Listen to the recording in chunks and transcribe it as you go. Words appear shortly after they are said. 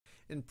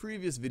In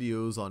previous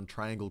videos on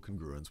triangle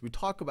congruence, we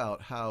talk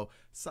about how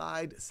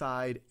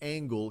side-side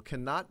angle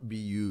cannot be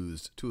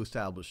used to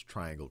establish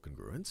triangle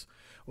congruence.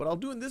 What I'll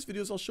do in this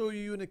video is I'll show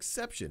you an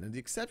exception, and the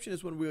exception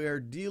is when we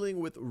are dealing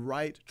with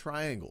right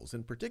triangles,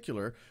 in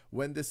particular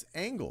when this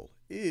angle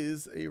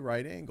is a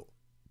right angle.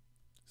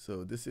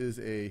 So this is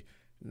a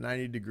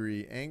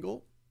 90-degree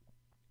angle,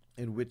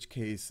 in which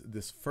case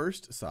this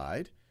first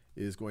side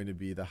is going to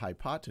be the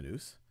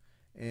hypotenuse,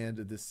 and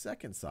the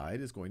second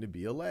side is going to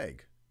be a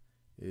leg.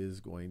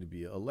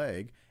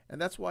 And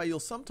that's why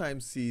you'll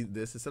sometimes see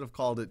this, instead of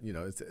calling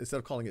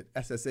it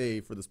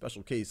SSA for the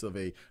special case of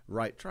a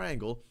right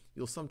triangle,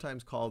 you'll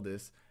sometimes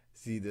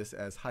see this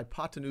as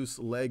hypotenuse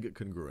leg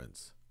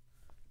congruence.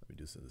 Let me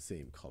do this in the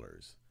same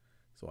colors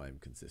so I'm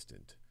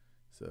consistent.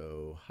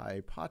 So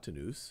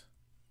hypotenuse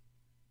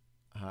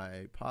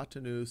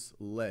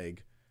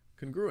leg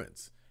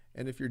congruence.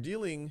 And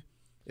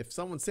if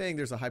someone's saying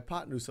there's a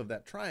hypotenuse of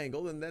that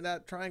triangle, then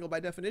that triangle by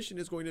definition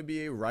is going to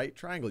be a right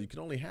triangle. You can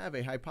only have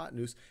a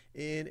hypotenuse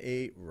in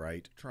a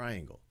right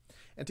triangle.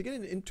 And to get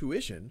an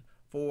intuition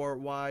for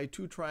why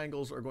two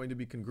triangles are going to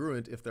be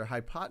congruent if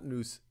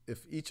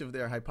each of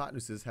their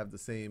hypotenuses have the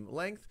same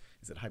length,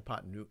 is it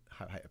hypotenuses?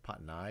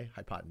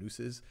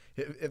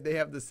 If they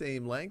have the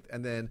same length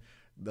and then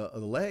the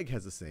leg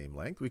has the same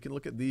length, we can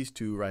look at these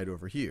two right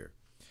over here.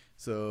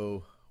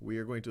 So we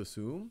are going to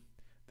assume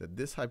that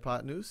this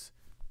hypotenuse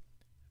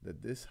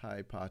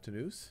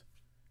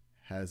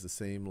has the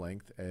same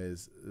length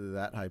as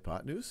that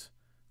hypotenuse.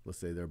 Let's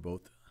say they're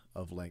both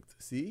of length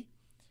c.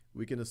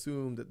 We can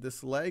assume that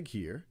this leg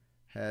here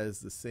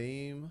has the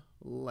same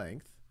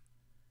length.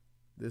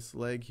 This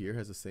leg here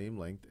has the same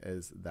length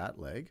as that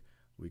leg.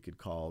 We could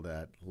call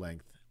that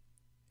length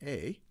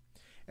a.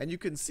 And you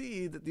can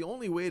see that the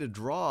only way to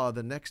draw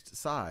the next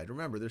side,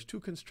 remember there's two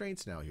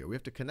constraints now here. We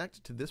have to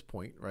connect to this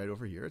point right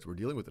over here, as we're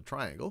dealing with a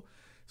triangle.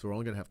 So we're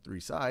only going to have three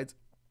sides.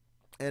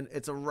 And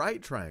it's a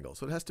right triangle,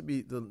 so it has to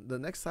be, the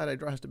next side I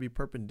draw has to be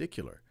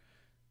perpendicular.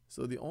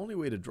 So the only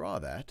way to draw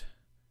that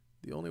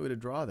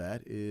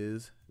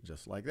is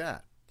just like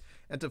that.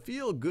 And to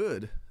feel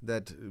good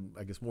that,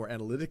 I guess more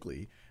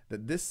analytically,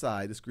 that this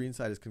green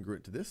side is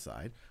congruent to this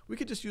side, we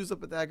could just use the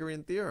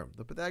Pythagorean theorem.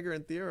 The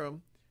Pythagorean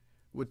theorem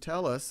would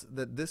tell us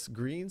that this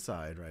green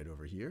side right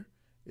over here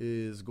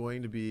is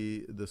going to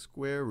be the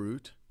square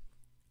root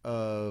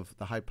of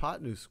the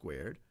hypotenuse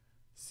squared,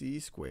 c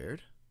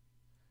squared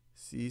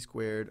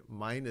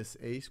minus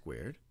a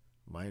squared,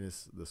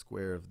 minus the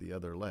square of the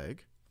other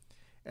leg.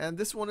 And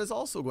this one is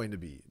also going to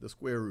be the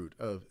square root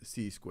of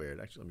c squared.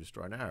 Actually, let me just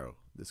draw an arrow.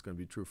 This is going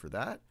to be true for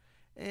that,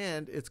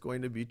 and it's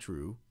going to be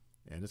true,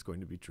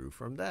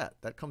 from that.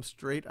 That comes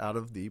straight out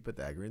of the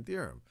Pythagorean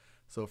theorem.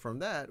 So from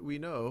that, we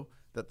know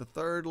that the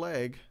third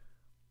leg,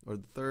 or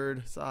the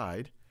third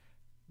side,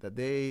 that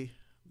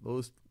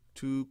those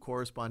two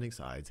corresponding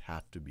sides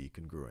have to be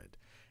congruent.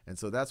 And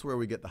so that's where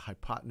we get the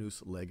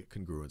hypotenuse leg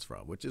congruence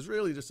from, which is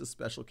really just a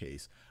special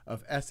case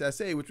of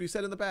SSA, which we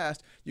said in the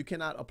past, you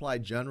cannot apply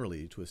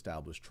generally to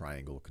establish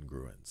triangle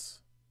congruence.